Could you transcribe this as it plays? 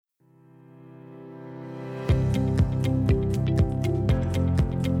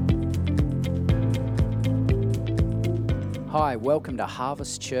Hi, welcome to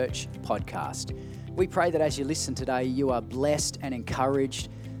Harvest Church Podcast. We pray that as you listen today, you are blessed and encouraged.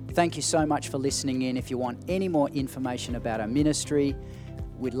 Thank you so much for listening in. If you want any more information about our ministry,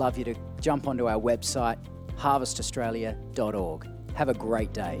 we'd love you to jump onto our website, harvestaustralia.org. Have a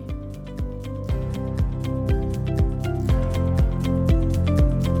great day.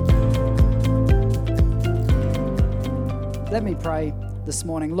 Let me pray this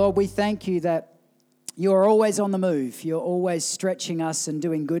morning. Lord, we thank you that you are always on the move. You're always stretching us and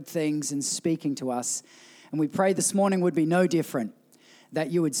doing good things and speaking to us. And we pray this morning would be no different,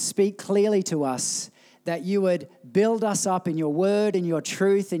 that you would speak clearly to us, that you would build us up in your word, in your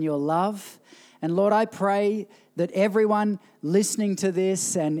truth, in your love. And Lord, I pray that everyone listening to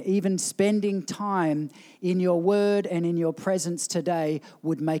this and even spending time in your word and in your presence today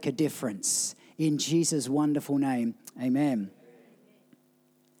would make a difference. In Jesus' wonderful name, amen.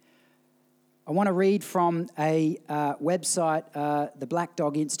 I want to read from a website, the Black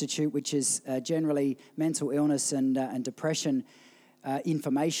Dog Institute, which is generally mental illness and depression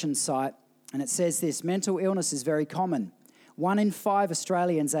information site. And it says this: mental illness is very common. 1 in 5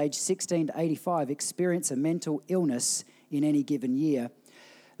 Australians aged 16 to 85 experience a mental illness in any given year.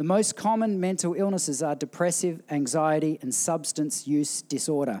 The most common mental illnesses are depressive, anxiety, and substance use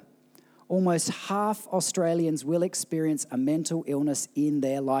disorder. Almost half Australians will experience a mental illness in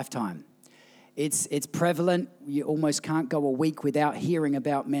their lifetime. It's prevalent. You almost can't go a week without hearing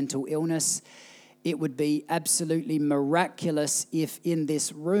about mental illness. It would be absolutely miraculous if in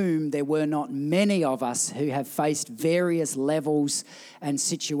this room there were not many of us who have faced various levels and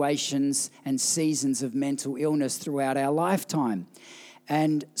situations and seasons of mental illness throughout our lifetime.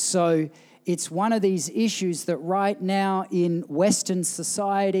 And so it's one of these issues that right now in Western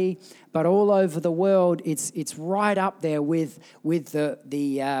society, but all over the world, it's right up there with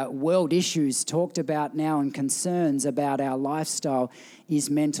the world issues talked about now and concerns about our lifestyle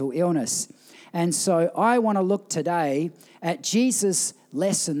is mental illness. And so I want to look today at Jesus'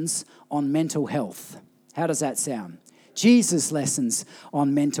 lessons on mental health. How does that sound? Jesus' lessons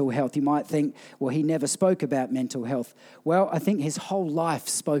on mental health. You might think, well, he never spoke about mental health. Well, I think his whole life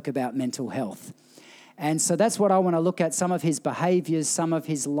spoke about mental health. And so that's what I want to look at, some of his behaviors, some of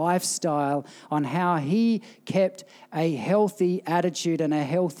his lifestyle, on how he kept a healthy attitude and a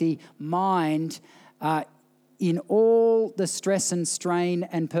healthy mind in all the stress and strain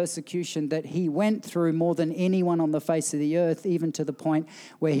and persecution that he went through more than anyone on the face of the earth, even to the point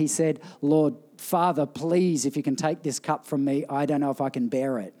where he said, Lord, Father, please, if you can take this cup from me, I don't know if I can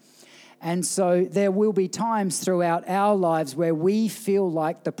bear it. And so there will be times throughout our lives where we feel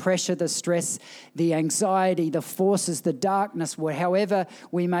like the pressure, the stress, the anxiety, the forces, the darkness, however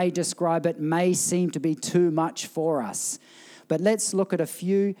we may describe it, may seem to be too much for us. But let's look at a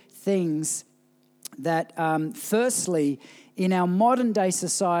few things that firstly, in our modern day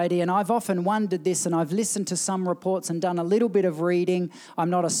society, and I've often wondered this, and I've listened to some reports and done a little bit of reading. I'm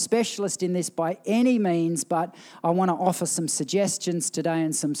not a specialist in this by any means, but I want to offer some suggestions today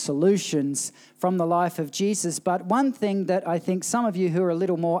and some solutions from the life of Jesus. But one thing that I think some of you who are a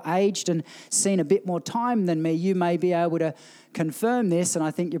little more aged and seen a bit more time than me, you may be able to confirm this, and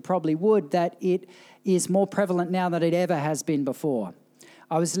I think you probably would, that it is more prevalent now than it ever has been before.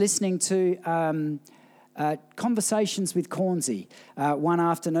 I was listening to Conversations with Cornsey one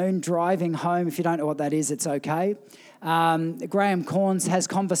afternoon, driving home. If you don't know what that is, it's okay. Graham Corns has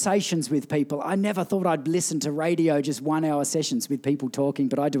conversations with people. I never thought I'd listen to radio, just 1 hour sessions with people talking,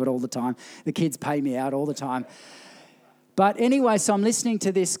 but I do it all the time. The kids pay me out all the time. But anyway, so I'm listening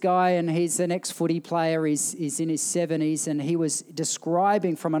to this guy, and he's an ex-footy player. He's in his 70s, and he was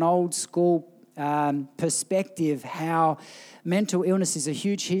describing from an old school perspective how mental illness is a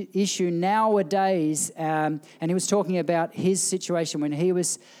huge issue nowadays, and he was talking about his situation when he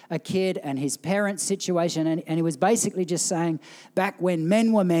was a kid and his parents' situation, and he was basically just saying back when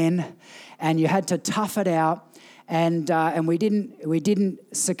men were men and you had to tough it out, and we didn't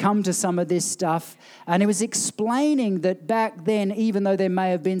succumb to some of this stuff, and he was explaining that back then, even though there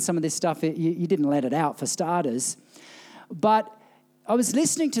may have been some of this stuff, you didn't let it out for starters, but I was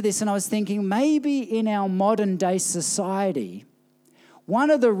listening to this and I was thinking maybe in our modern day society,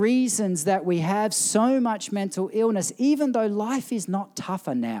 one of the reasons that we have so much mental illness, even though life is not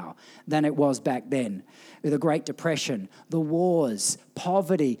tougher now than it was back then, with the Great Depression, the wars,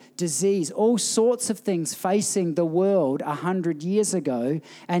 poverty, disease, all sorts of things facing the world 100 years ago,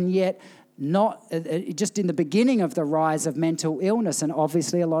 and yet not just in the beginning of the rise of mental illness, and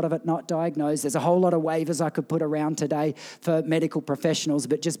obviously a lot of it not diagnosed. There's a whole lot of waivers I could put around today for medical professionals,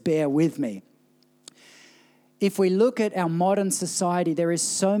 but just bear with me. If we look at our modern society, there is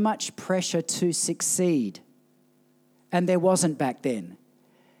so much pressure to succeed. and there wasn't back then.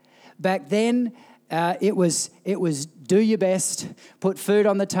 Back then, it was do your best, put food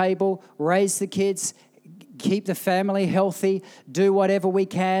on the table, raise the kids, keep the family healthy, do whatever we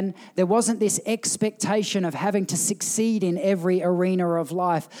can. There wasn't this expectation of having to succeed in every arena of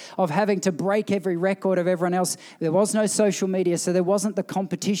life, of having to break every record of everyone else. There was no social media, so there wasn't the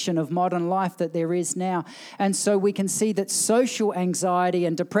competition of modern life that there is now. And so we can see that social anxiety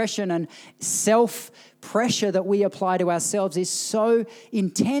and depression and self-pressure that we apply to ourselves is so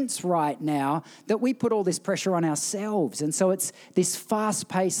intense right now that we put all this pressure on ourselves. And so it's this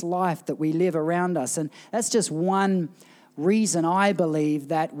fast-paced life that we live around us. And that's just one reason I believe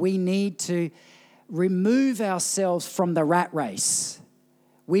that we need to remove ourselves from the rat race.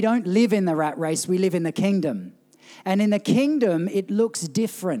 We don't live in the rat race, we live in the kingdom. And in the kingdom, it looks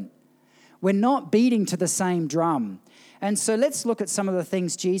different. We're not beating to the same drum. And so let's look at some of the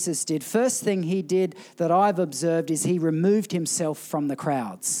things Jesus did. First thing he did that I've observed is he removed himself from the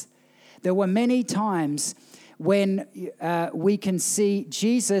crowds. There were many times when we can see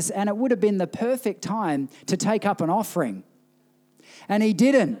Jesus, and it would have been the perfect time to take up an offering. And he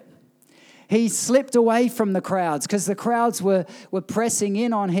didn't. He slipped away from the crowds because the crowds were pressing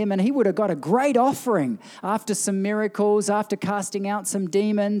in on him, and he would have got a great offering after some miracles, after casting out some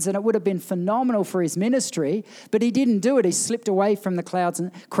demons, and it would have been phenomenal for his ministry, but he didn't do it. He slipped away from the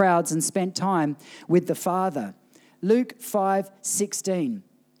crowds and spent time with the Father. Luke 5:16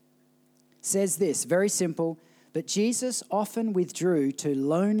 says this, very simple, but Jesus often withdrew to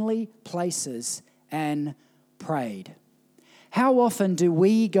lonely places and prayed. How often do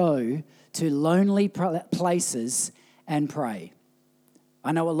we go to lonely places and pray?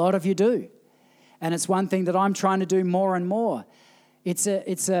 I know a lot of you do. And it's one thing that I'm trying to do more and more. It's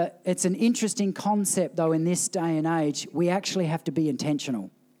an interesting concept, though, in this day and age. We actually have to be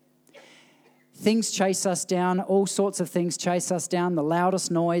intentional. Things chase us down. All sorts of things chase us down. The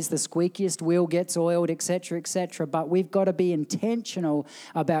loudest noise, the squeakiest wheel gets oiled, etc., etc. But we've got to be intentional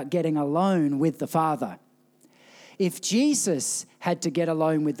about getting alone with the Father. If Jesus had to get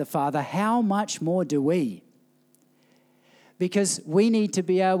alone with the Father, how much more do we? Because we need to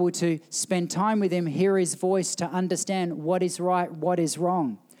be able to spend time with him, hear his voice, to understand what is right, what is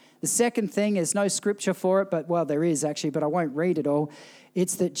wrong. The second thing, there's no scripture for it, but well, there is actually, but I won't read it all.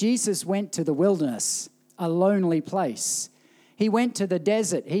 It's that Jesus went to the wilderness, a lonely place. He went to the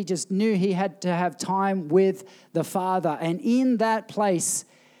desert. He just knew he had to have time with the Father. And in that place,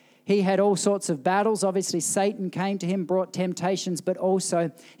 he had all sorts of battles. Obviously, Satan came to him, brought temptations, but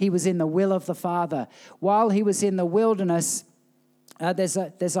also he was in the will of the Father. While he was in the wilderness,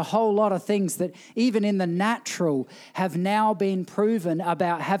 there's a whole lot of things that even in the natural have now been proven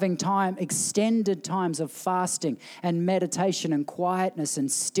about having time, extended times of fasting and meditation and quietness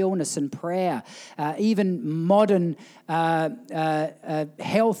and stillness and prayer. Even modern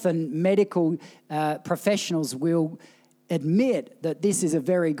health and medical professionals will admit that this is a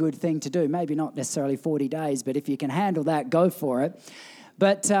very good thing to do. Maybe not necessarily 40 days, but if you can handle that, go for it.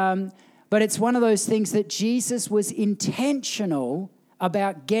 But it's one of those things that Jesus was intentional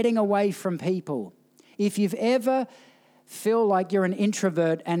about getting away from people. If you've ever feel like you're an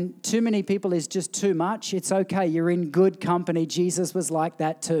introvert and too many people is just too much, it's okay. You're in good company. Jesus was like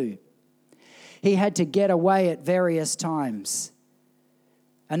that too. He had to get away at various times.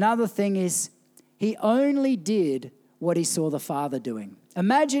 Another thing is he only did what he saw the Father doing.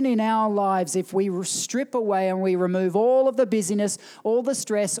 Imagine in our lives if we strip away and we remove all of the busyness, all the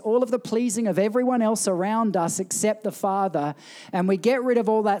stress, all of the pleasing of everyone else around us except the Father, and we get rid of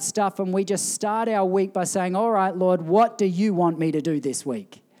all that stuff and we just start our week by saying, all right, Lord, what do you want me to do this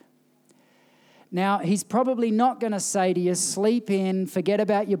week? Now, he's probably not going to say to you, sleep in, forget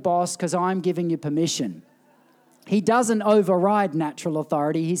about your boss because I'm giving you permission. He doesn't override natural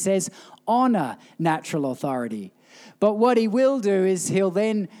authority. He says, honor natural authority. But what he will do is he'll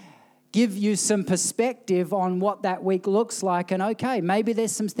then give you some perspective on what that week looks like. And okay, maybe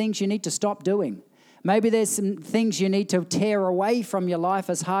there's some things you need to stop doing. Maybe there's some things you need to tear away from your life,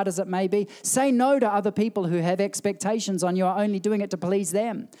 as hard as it may be. Say no to other people who have expectations on you, are only doing it to please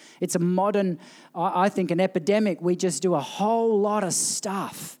them. It's a modern, I think, an epidemic. We just do a whole lot of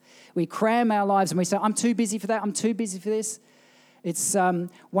stuff. We cram our lives and we say, I'm too busy for that, I'm too busy for this. It's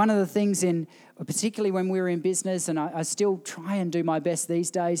one of the things particularly when we were in business, and I still try and do my best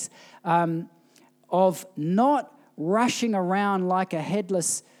these days, of not rushing around like a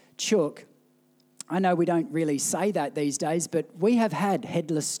headless chook. I know we don't really say that these days, but we have had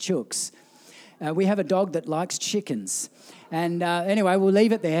headless chooks. We have a dog that likes chickens. And anyway, we'll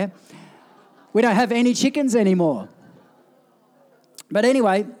leave it there. We don't have any chickens anymore. But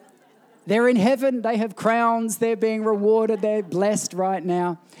anyway, They're in heaven. They have crowns. They're being rewarded. They're blessed right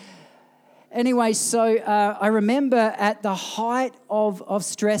now. Anyway, so I remember at the height of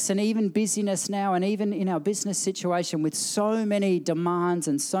stress and even busyness now, and even in our business situation with so many demands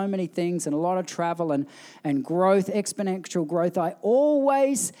and so many things and a lot of travel and growth, exponential growth, I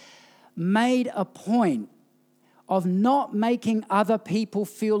always made a point of not making other people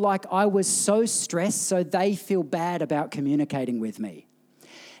feel like I was so stressed so they feel bad about communicating with me.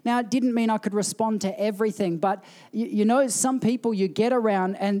 Now, it didn't mean I could respond to everything, but you know, some people you get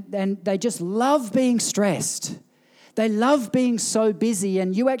around and they just love being stressed. They love being so busy,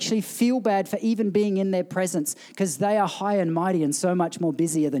 and you actually feel bad for even being in their presence because they are high and mighty and so much more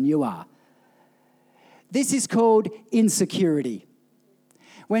busier than you are. This is called insecurity.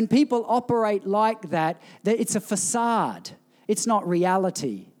 When people operate like that, it's a facade. It's not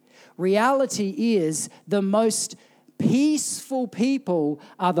reality. Reality is the most peaceful people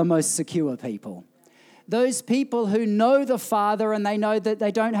are the most secure people. Those people who know the Father and they know that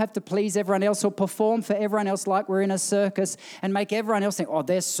they don't have to please everyone else or perform for everyone else like we're in a circus and make everyone else think, oh,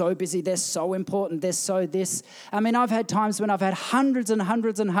 they're so busy, they're so important, they're so this. I mean, I've had times when I've had hundreds and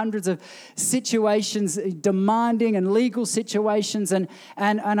hundreds and hundreds of situations, demanding and legal situations, and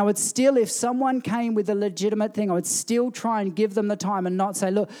I would still, if someone came with a legitimate thing, I would still try and give them the time and not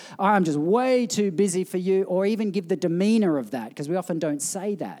say, look, I'm just way too busy for you, or even give the demeanor of that, because we often don't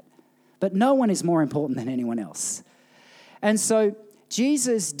say that. But no one is more important than anyone else. And so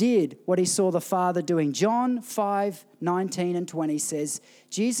Jesus did what he saw the Father doing. John 5:19 and 20 says,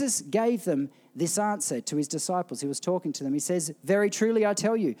 Jesus gave them this answer to his disciples. He was talking to them. He says, very truly I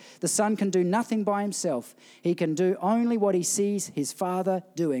tell you, the Son can do nothing by himself. He can do only what he sees his Father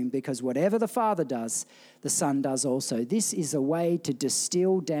doing, because whatever the Father does, the Son does also. This is a way to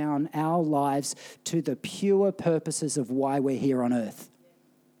distill down our lives to the pure purposes of why we're here on earth.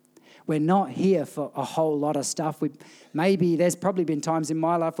 We're not here for a whole lot of stuff. Maybe there's probably been times in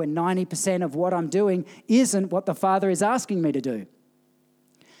my life where 90% of what I'm doing isn't what the Father is asking me to do.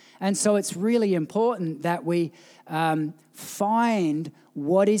 And so it's really important that we find,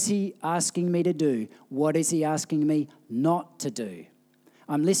 what is he asking me to do? What is he asking me not to do?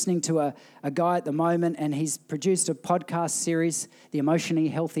 I'm listening to a guy at the moment, and he's produced a podcast series, The Emotionally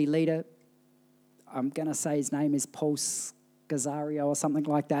Healthy Leader. I'm going to say his name is Paul Scazzaro or something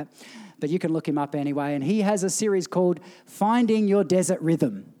like that, but you can look him up anyway. And he has a series called Finding Your Desert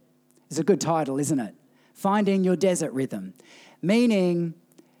Rhythm. It's a good title, isn't it? Finding Your Desert Rhythm. Meaning,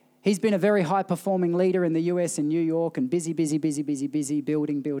 he's been a very high-performing leader in the US and New York, and busy,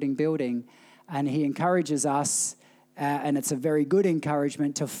 building. And he encourages us, and it's a very good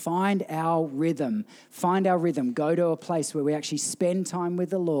encouragement, to find our rhythm. Go to a place where we actually spend time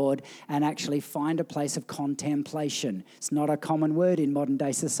with the Lord and actually find a place of contemplation. It's not a common word in modern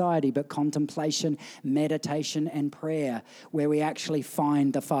day society, but contemplation, meditation, and prayer, where we actually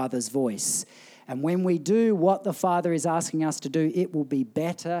find the Father's voice. And when we do what the Father is asking us to do, it will be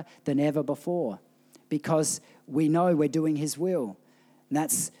better than ever before, because we know we're doing his will. And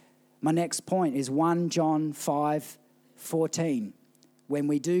that's my next point, is 1 John 5:14. When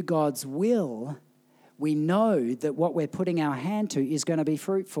we do God's will, we know that what we're putting our hand to is going to be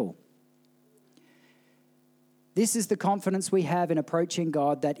fruitful. This is the confidence we have in approaching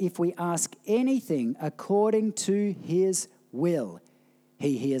God, that if we ask anything according to his will,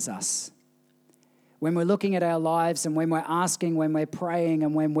 he hears us. When we're looking at our lives and when we're asking, when we're praying,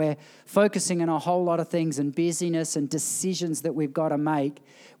 and when we're focusing on a whole lot of things and busyness and decisions that we've got to make,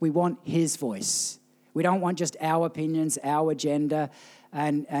 we want his voice. We don't want just our opinions, our agenda.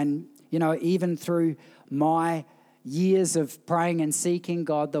 And you know, even through my years of praying and seeking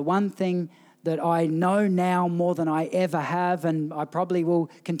God, the one thing that I know now more than I ever have, and I probably will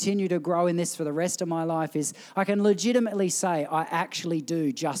continue to grow in this for the rest of my life, is I can legitimately say I actually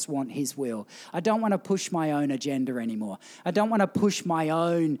do just want his will. I don't want to push my own agenda anymore. I don't want to push my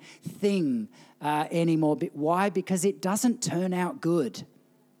own thing anymore. Why? Because it doesn't turn out good.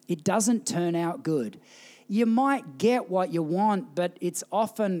 It doesn't turn out good. You might get what you want, but it's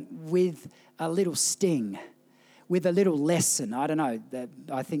often with a little sting, with a little lesson. I don't know.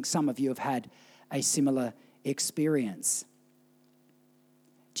 I think some of you have had a similar experience.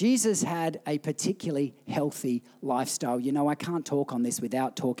 Jesus had a particularly healthy lifestyle. You know, I can't talk on this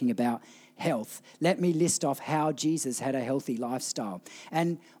without talking about health. Let me list off how Jesus had a healthy lifestyle.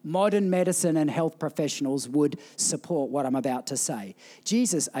 And modern medicine and health professionals would support what I'm about to say.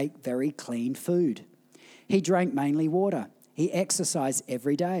 Jesus ate very clean food. He drank mainly water. He exercised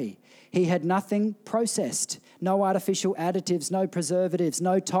every day. He had nothing processed, no artificial additives, no preservatives,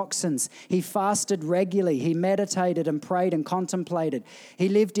 no toxins. He fasted regularly. He meditated and prayed and contemplated. He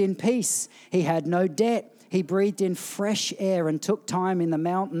lived in peace. He had no debt. He breathed in fresh air and took time in the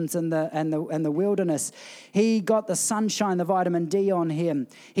mountains and the wilderness. He got the sunshine, the vitamin D on him.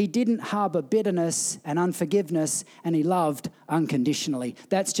 He didn't harbor bitterness and unforgiveness, and he loved unconditionally.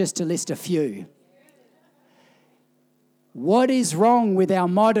 That's just to list a few. What is wrong with our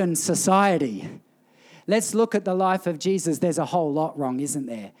modern society? Let's look at the life of Jesus. There's a whole lot wrong, isn't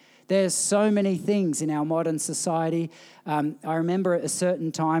there? There's so many things in our modern society. I remember at a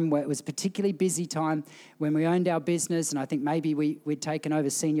certain time where it was a particularly busy time when we owned our business, and I think maybe we'd taken over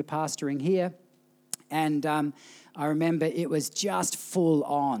senior pastoring here. And I remember it was just full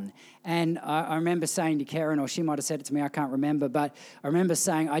on. And I remember saying to Karen, or she might have said it to me, I can't remember, but I remember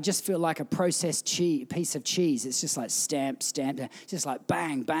saying, I just feel like a processed piece of cheese. It's just like stamp, just like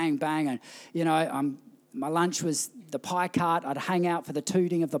bang, bang, bang. And, you know, my lunch was the pie cart. I'd hang out for the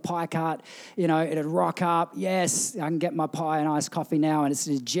tooting of the pie cart. You know, it'd rock up. Yes, I can get my pie and iced coffee now, and it's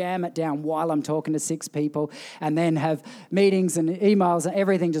to jam it down while I'm talking to 6 people, and then have meetings and emails and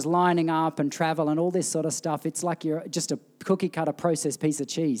everything just lining up and travel and all this sort of stuff. It's like you're just a cookie cutter processed piece of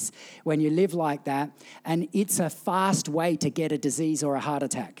cheese when you live like that, and it's a fast way to get a disease or a heart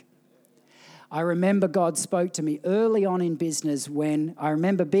attack. I remember God spoke to me early on in business when I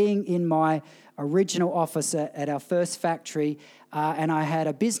remember being in my original office at our first factory, and I had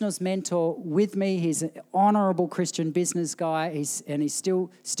a business mentor with me. He's an honourable Christian business guy, he's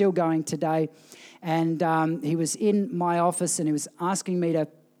still going today. And he was in my office, and he was asking me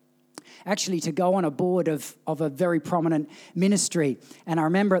to go on a board of a very prominent ministry. And I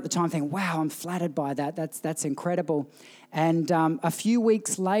remember at the time thinking, wow, I'm flattered by that. That's incredible. And a few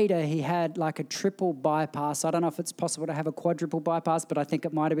weeks later, he had like a triple bypass. I don't know if it's possible to have a quadruple bypass, but I think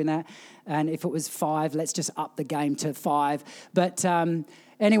it might have been that. And if it was 5, let's just up the game to 5. But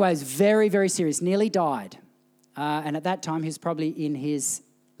anyways, very, very serious. Nearly died. And at that time, he was probably in his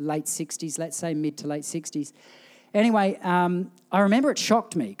late 60s, let's say mid to late 60s. Anyway, I remember it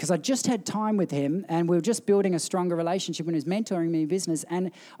shocked me because I just had time with him and we were just building a stronger relationship when he was mentoring me in business.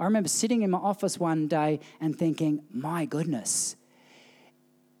 And I remember sitting in my office one day and thinking, my goodness.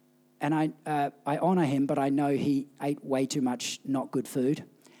 And I honour him, but I know he ate way too much not good food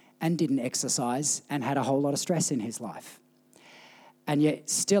and didn't exercise and had a whole lot of stress in his life. And yet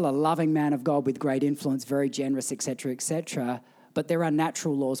still a loving man of God with great influence, very generous, etc., etc. But there are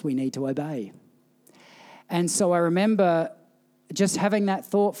natural laws we need to obey. And so I remember just having that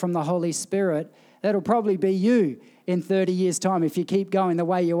thought from the Holy Spirit, that'll probably be you in 30 years' time if you keep going the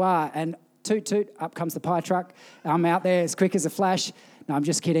way you are. And toot, toot, up comes the pie truck. I'm out there as quick as a flash. No, I'm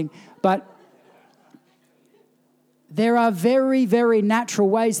just kidding. But there are very, very natural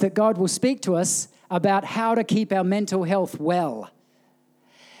ways that God will speak to us about how to keep our mental health well.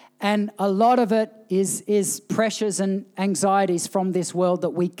 And a lot of it is pressures and anxieties from this world that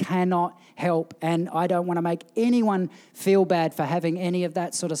we cannot help. And I don't want to make anyone feel bad for having any of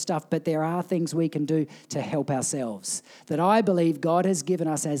that sort of stuff, but there are things we can do to help ourselves that I believe God has given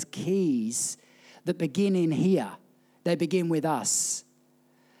us as keys that begin in here. They begin with us.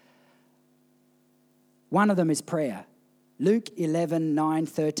 One of them is prayer. Luke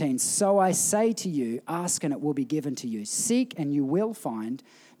 11:9-13. So I say to you, ask and it will be given to you. Seek and you will find.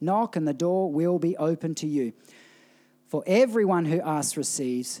 Knock and the door will be open to you. For everyone who asks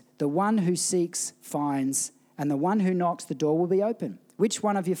receives, the one who seeks finds, and the one who knocks the door will be open. Which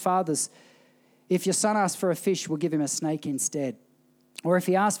one of your fathers, if your son asks for a fish, will give him a snake instead? Or if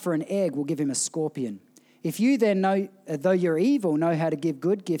he asks for an egg, will give him a scorpion? If you then know, though you're evil, know how to give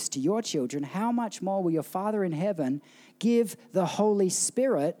good gifts to your children, how much more will your Father in heaven give the Holy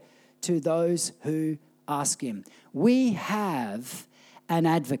Spirit to those who ask him? We have an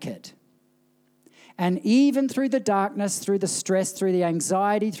advocate. And even through the darkness, through the stress, through the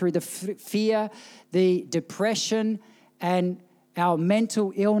anxiety, through the fear, the depression, and our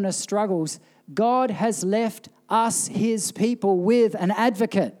mental illness struggles, God has left us, his people, with an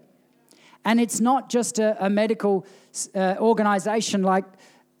advocate. And it's not just a medical organization like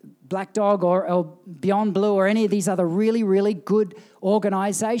Black Dog or Beyond Blue or any of these other really, really good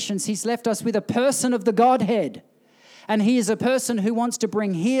organizations. He's left us with a person of the Godhead. And he is a person who wants to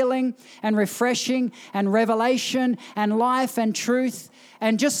bring healing and refreshing and revelation and life and truth.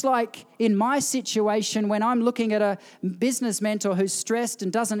 And just like in my situation, when I'm looking at a business mentor who's stressed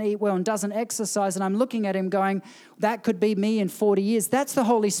and doesn't eat well and doesn't exercise, and I'm looking at him going, that could be me in 40 years. That's the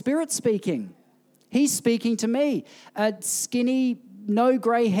Holy Spirit speaking. He's speaking to me, a skinny, no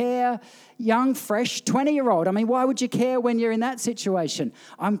grey hair, young, fresh 20-year-old. I mean, why would you care when you're in that situation?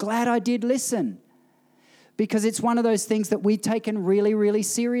 I'm glad I did listen, because it's one of those things that we've taken really, really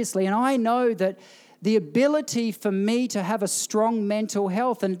seriously. And I know that the ability for me to have a strong mental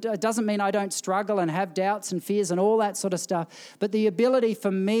health, and it doesn't mean I don't struggle and have doubts and fears and all that sort of stuff, but the ability for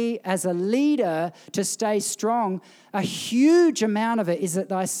me as a leader to stay strong, a huge amount of it is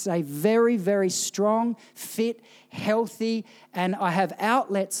that I stay very, very strong, fit, healthy, and I have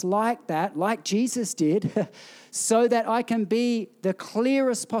outlets like that, like Jesus did, so that I can be the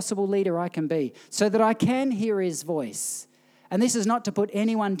clearest possible leader I can be, so that I can hear his voice. And this is not to put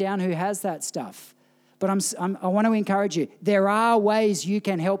anyone down who has that stuff. But I want to encourage you. There are ways you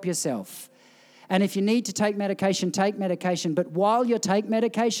can help yourself. And if you need to take medication, take medication. But while you take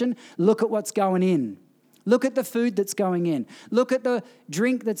medication, look at what's going in. Look at the food that's going in. Look at the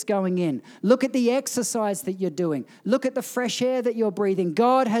drink that's going in. Look at the exercise that you're doing. Look at the fresh air that you're breathing.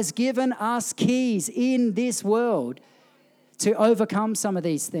 God has given us keys in this world to overcome some of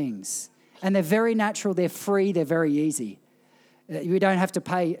these things. And they're very natural. They're free. They're very easy. You don't have to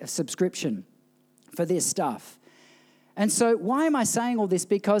pay a subscription for this stuff. And so why am I saying all this?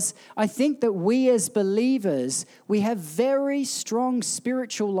 Because I think that we as believers, we have very strong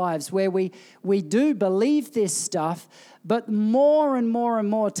spiritual lives where we do believe this stuff, but more and more and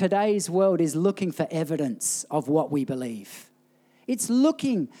more today's world is looking for evidence of what we believe. It's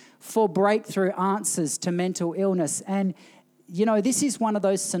looking for breakthrough answers to mental illness. And, you know, this is one of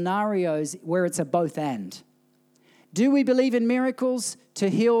those scenarios where it's a both and. Do we believe in miracles to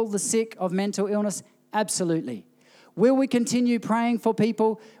heal the sick of mental illness? Absolutely. Will we continue praying for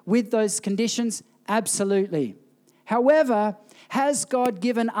people with those conditions? Absolutely. However, has God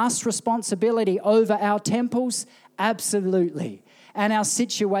given us responsibility over our temples? Absolutely. And our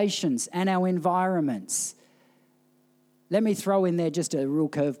situations and our environments. Let me throw in there just a real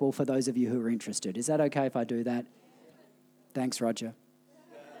curveball for those of you who are interested. Is that okay if I do that? Thanks, Roger.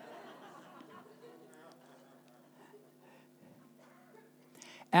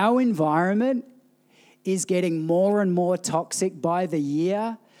 Our environment is getting more and more toxic by the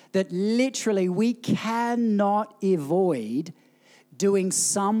year, that literally we cannot avoid doing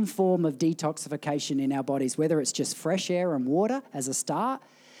some form of detoxification in our bodies, whether it's just fresh air and water as a start.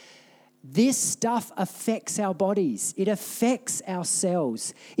 This stuff affects our bodies. It affects our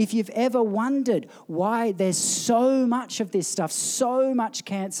cells. If you've ever wondered why there's so much of this stuff, so much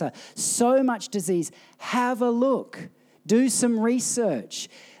cancer, so much disease, have a look. Do some research.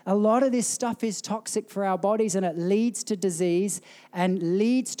 A lot of this stuff is toxic for our bodies, and it leads to disease and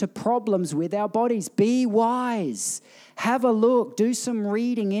leads to problems with our bodies. Be wise. Have a look. Do some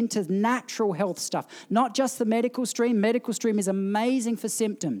reading into natural health stuff, not just the medical stream. Medical stream is amazing for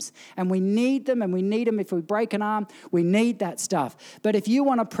symptoms, and we need them, and we need them if we break an arm. We need that stuff. But if you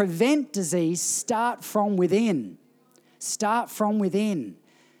want to prevent disease, start from within. Start from within.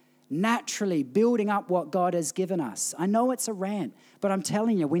 Naturally building up what God has given us. I know it's a rant, but I'm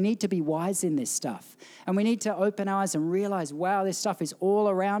telling you, we need to be wise in this stuff. And we need to open our eyes and realize, wow, this stuff is all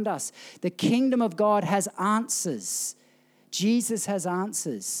around us. The kingdom of God has answers. Jesus has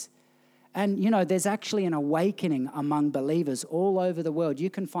answers. And, you know, there's actually an awakening among believers all over the world. You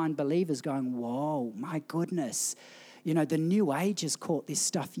can find believers going, whoa, my goodness. You know, the New Agers caught this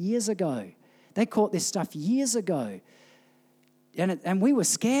stuff years ago. They caught this stuff years ago. And we were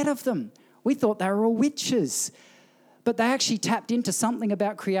scared of them. We thought they were all witches. But they actually tapped into something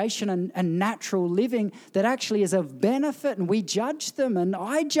about creation and natural living that actually is of benefit. And we judged them, and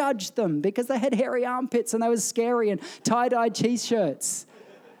I judged them because they had hairy armpits and they were scary and tie-dye T-shirts.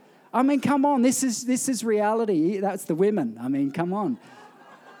 I mean, come on, this is reality. That's the women. I mean, come on.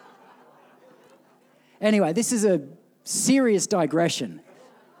 Anyway, this is a serious digression.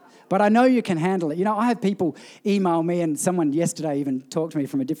 But I know you can handle it. You know, I have people email me, and someone yesterday even talked to me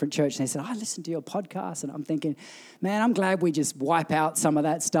from a different church, and they said, I listened to your podcast, and I'm thinking, man, I'm glad we just wipe out some of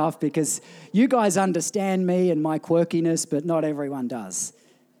that stuff because you guys understand me and my quirkiness, but not everyone does.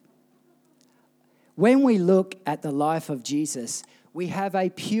 When we look at the life of Jesus, we have a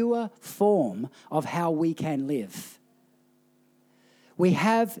pure form of how we can live. We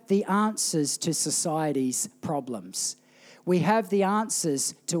have the answers to society's problems. We have the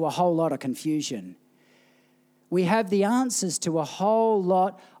answers to a whole lot of confusion. We have the answers to a whole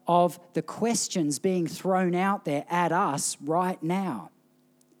lot of the questions being thrown out there at us right now.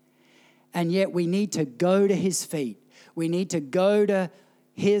 And yet we need to go to his feet. We need to go to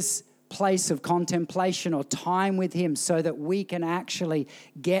his place of contemplation or time with him so that we can actually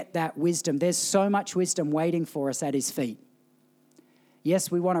get that wisdom. There's so much wisdom waiting for us at his feet.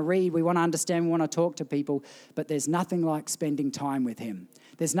 Yes, we want to read, we want to understand, we want to talk to people, but there's nothing like spending time with him.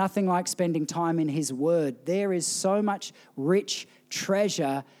 There's nothing like spending time in his word. There is so much rich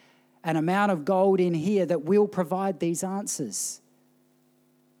treasure, an amount of gold in here that will provide these answers.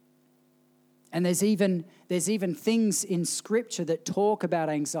 And there's even things in Scripture that talk about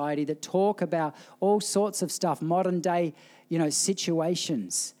anxiety, that talk about all sorts of stuff, modern day,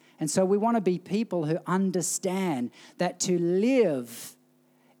 situations. And so we want to be people who understand that to live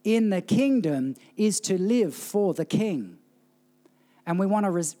in the kingdom is to live for the King. And we want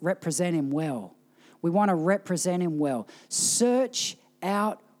to represent him well. We want to represent him well. Search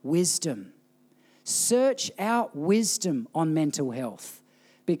out wisdom. Search out wisdom on mental health.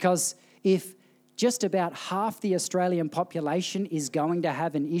 Because if just about half the Australian population is going to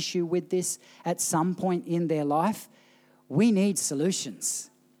have an issue with this at some point in their life, we need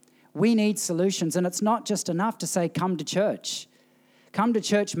solutions. We need solutions. And it's not just enough to say, come to church. Come to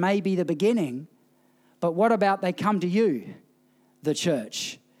church may be the beginning, but what about they come to you, the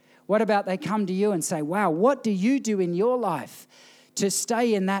church? What about they come to you and say, wow, what do you do in your life to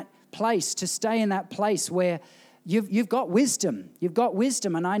stay in that place, where you've got wisdom. You've got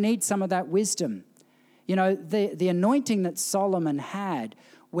wisdom, and I need some of that wisdom. The anointing that Solomon had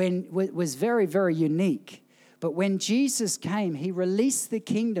was very, very unique. But when Jesus came, he released the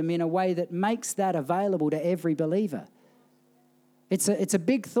kingdom in a way that makes that available to every believer. It's a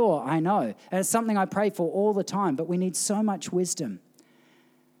big thought, I know. And it's something I pray for all the time, but we need so much wisdom.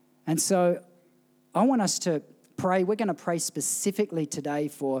 And so I want us to pray. We're going to pray specifically today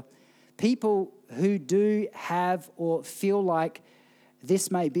for people who do have or feel like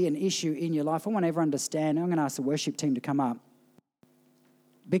this may be an issue in your life. I want everyone to stand. I'm going to ask the worship team to come up,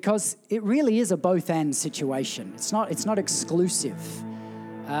 because it really is a both-and situation. It's not exclusive.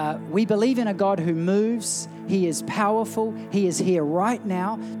 We believe in a God who moves. He is powerful. He is here right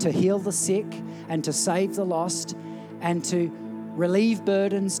now to heal the sick and to save the lost and to relieve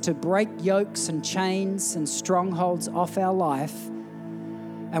burdens, to break yokes and chains and strongholds off our life.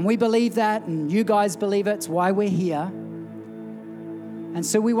 And we believe that, and you guys believe it. It's why we're here. And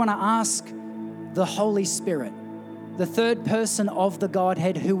so we want to ask the Holy Spirit, the third person of the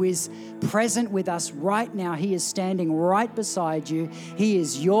Godhead, who is present with us right now. He is standing right beside you. He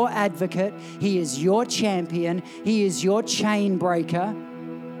is your advocate. He is your champion. He is your chain breaker.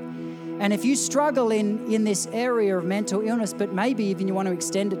 And if you struggle in this area of mental illness, but maybe even you want to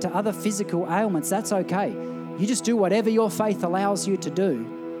extend it to other physical ailments, that's okay. You just do whatever your faith allows you to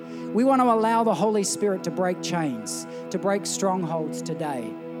do. We want to allow the Holy Spirit to break chains, to break strongholds today.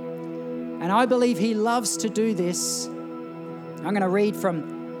 And I believe he loves to do this. I'm going to read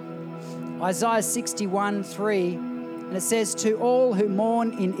from Isaiah 61:3, and it says, "To all who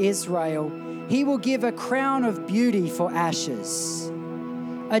mourn in Israel, he will give a crown of beauty for ashes,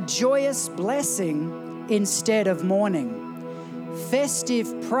 a joyous blessing instead of mourning,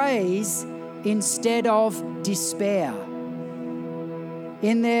 festive praise instead of despair.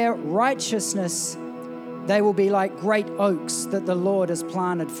 In their righteousness, they will be like great oaks that the Lord has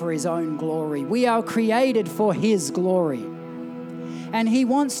planted for his own glory." We are created for his glory. And he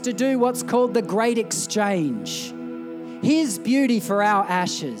wants to do what's called the great exchange. His beauty for our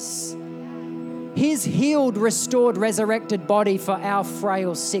ashes. His healed, restored, resurrected body for our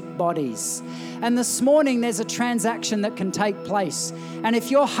frail, sick bodies. And this morning, there's a transaction that can take place. And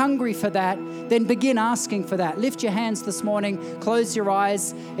if you're hungry for that, then begin asking for that. Lift your hands this morning. Close your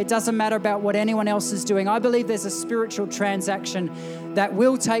eyes. It doesn't matter about what anyone else is doing. I believe there's a spiritual transaction that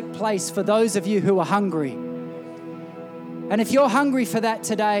will take place for those of you who are hungry. And if you're hungry for that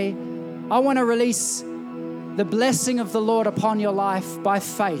today, I want to release the blessing of the Lord upon your life by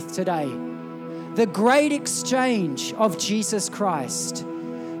faith today. The great exchange of Jesus Christ.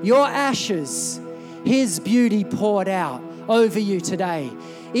 Your ashes, his beauty poured out over you today.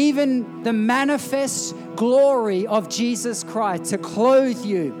 Even the manifest glory of Jesus Christ to clothe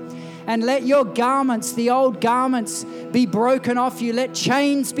you. And let your garments, the old garments, be broken off you. Let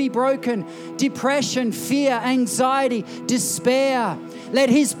chains be broken. Depression, fear, anxiety, despair. Let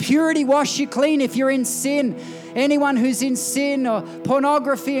his purity wash you clean if you're in sin. Anyone who's in sin or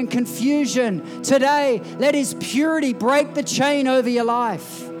pornography and confusion, today, let his purity break the chain over your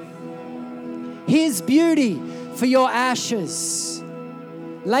life. His beauty for your ashes.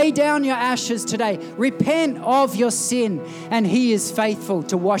 Lay down your ashes today. Repent of your sin, and he is faithful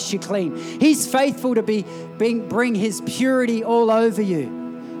to wash you clean. He's faithful to bring his purity all over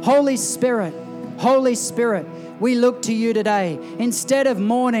you. Holy Spirit, we look to you today. Instead of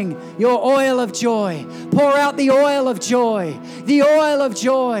mourning, your oil of joy. Pour out the oil of joy, the oil of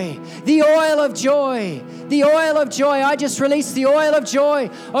joy, the oil of joy, The oil of joy. I just release the oil of joy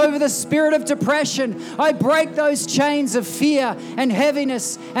over the spirit of depression. I break those chains of fear and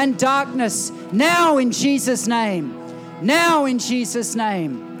heaviness and darkness now in Jesus' name. Now in Jesus'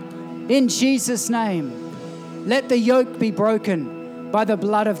 name. In Jesus' name. Let the yoke be broken by the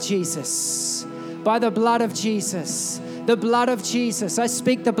blood of Jesus. By the blood of Jesus. The blood of Jesus. I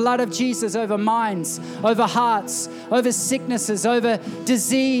speak the blood of Jesus over minds, over hearts, over sicknesses, over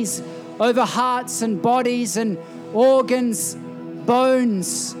disease, over hearts and bodies and organs,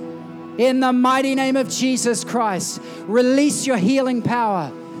 bones. In the mighty name of Jesus Christ, release your healing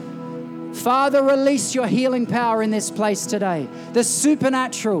power. Father, release your healing power in this place today. The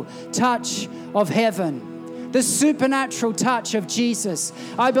supernatural touch of heaven. The supernatural touch of Jesus.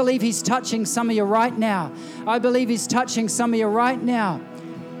 I believe He's touching some of you right now. I believe He's touching some of you right now.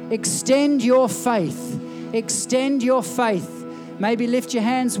 Extend your faith. Extend your faith. Maybe lift your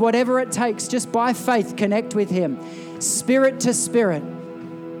hands, whatever it takes. Just by faith, connect with Him. Spirit to spirit.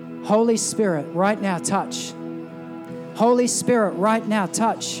 Holy Spirit, right now, touch. Holy Spirit, right now,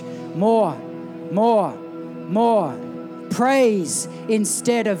 touch. More, more, more. Praise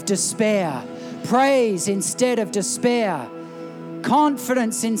instead of despair. Praise instead of despair.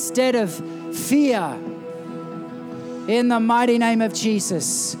 Confidence instead of fear. In the mighty name of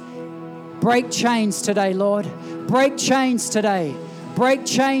Jesus. Break chains today, Lord. Break chains today. Break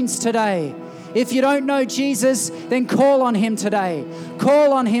chains today. If you don't know Jesus, then call on Him today.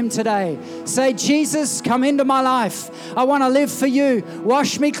 Call on Him today. Say, Jesus, come into my life. I want to live for you.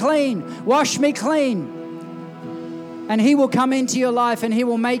 Wash me clean. Wash me clean. And He will come into your life and He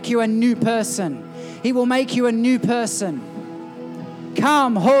will make you a new person. He will make you a new person.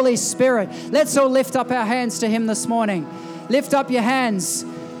 Come, Holy Spirit. Let's all lift up our hands to Him this morning. Lift up your hands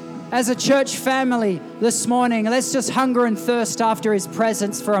as a church family this morning. Let's just hunger and thirst after His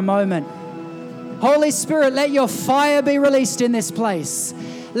presence for a moment. Holy Spirit, let your fire be released in this place.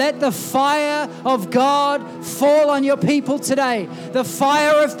 Let the fire of God fall on your people today. The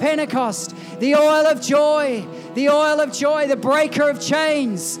fire of Pentecost, the oil of joy, the breaker of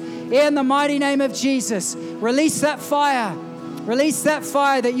chains. In the mighty name of Jesus, release that fire. Release that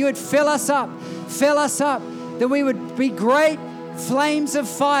fire that you would fill us up, that we would be great flames of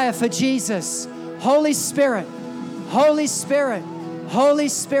fire for Jesus. Holy Spirit, Holy Spirit, Holy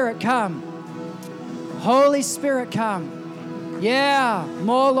Spirit, come. Holy Spirit, come. Yeah,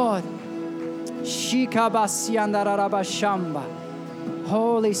 more, Lord.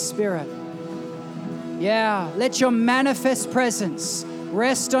 Holy Spirit. Yeah, let your manifest presence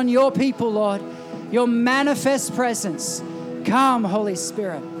rest on your people, Lord. Your manifest presence. Come, Holy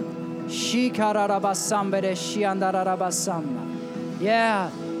Spirit. Yeah,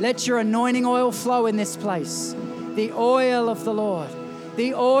 let your anointing oil flow in this place. The oil of the Lord.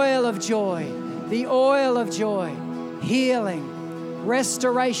 The oil of joy. The oil of joy. Healing.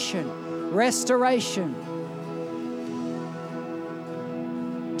 Restoration. Restoration.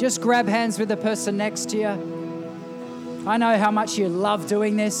 Just grab hands with the person next to you. I know how much you love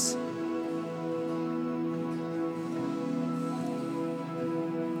doing this.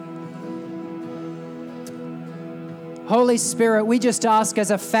 Holy Spirit, we just ask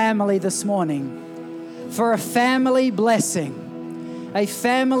as a family this morning for a family blessing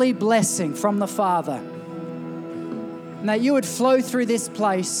from the Father. And that you would flow through this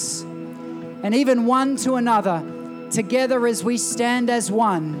place and even one to another, together as we stand as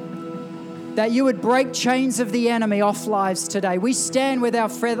one, that you would break chains of the enemy off lives today. We stand with our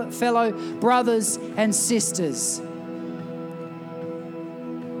fellow brothers and sisters.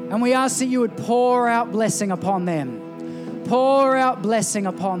 And we ask that you would pour out blessing upon them. Pour out blessing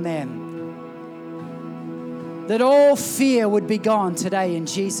upon them. That all fear would be gone today in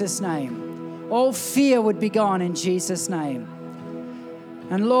Jesus' name. All fear would be gone in Jesus' name.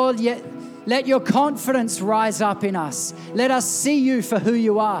 And Lord, yet let your confidence rise up in us. Let us see you for who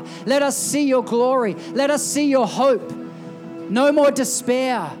you are. Let us see your glory. Let us see your hope. No more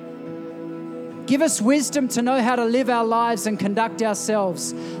despair. Give us wisdom to know how to live our lives and conduct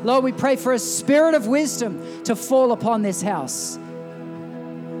ourselves. Lord, we pray for a spirit of wisdom to fall upon this house.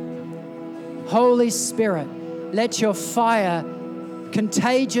 Holy Spirit, let your fire,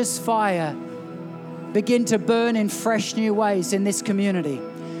 contagious fire, begin to burn in fresh new ways in this community.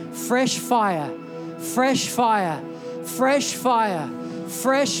 Fresh fire, fresh fire, fresh fire,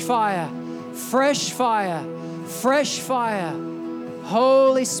 fresh fire, fresh fire, fresh fire.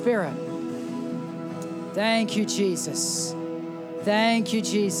 Holy Spirit. Thank you, Jesus. Thank you,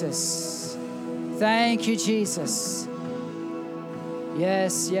 Jesus. Thank you, Jesus.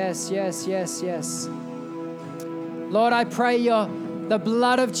 Yes, yes, yes, yes, yes. Lord, I pray your The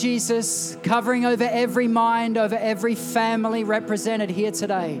blood of Jesus covering over every mind, over every family represented here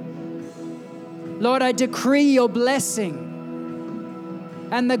today. Lord, I decree your blessing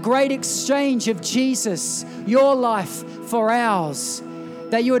and the great exchange of Jesus, your life for ours,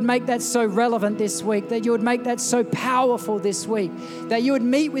 that you would make that so relevant this week, that you would make that so powerful this week, that you would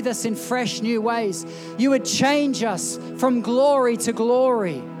meet with us in fresh new ways. You would change us from glory to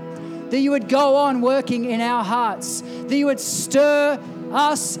glory, that you would go on working in our hearts, that you would stir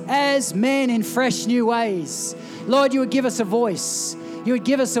us as men in fresh new ways. Lord, you would give us a voice. You would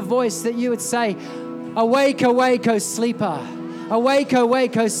give us a voice that you would say, awake, awake, O sleeper. Awake,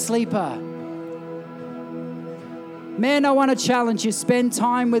 awake, O sleeper. Men, I want to challenge you. Spend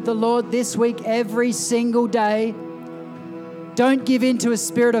time with the Lord this week every single day. Don't give in to a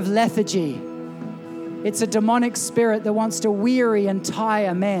spirit of lethargy. It's a demonic spirit that wants to weary and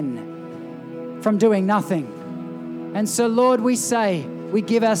tire men from doing nothing. And so, Lord, we say, we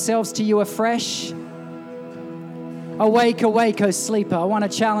give ourselves to you afresh. Awake, awake, O sleeper. I want to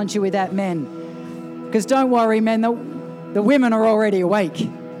challenge you with that, men. Because don't worry, men, the women are already awake.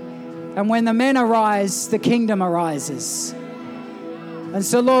 And when the men arise, the kingdom arises. And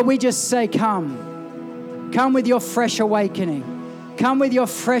so, Lord, we just say, come. Come with your fresh awakening. Come with your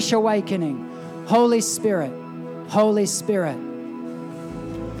fresh awakening. Holy Spirit, Holy Spirit.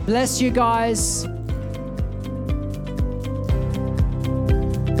 Bless you guys.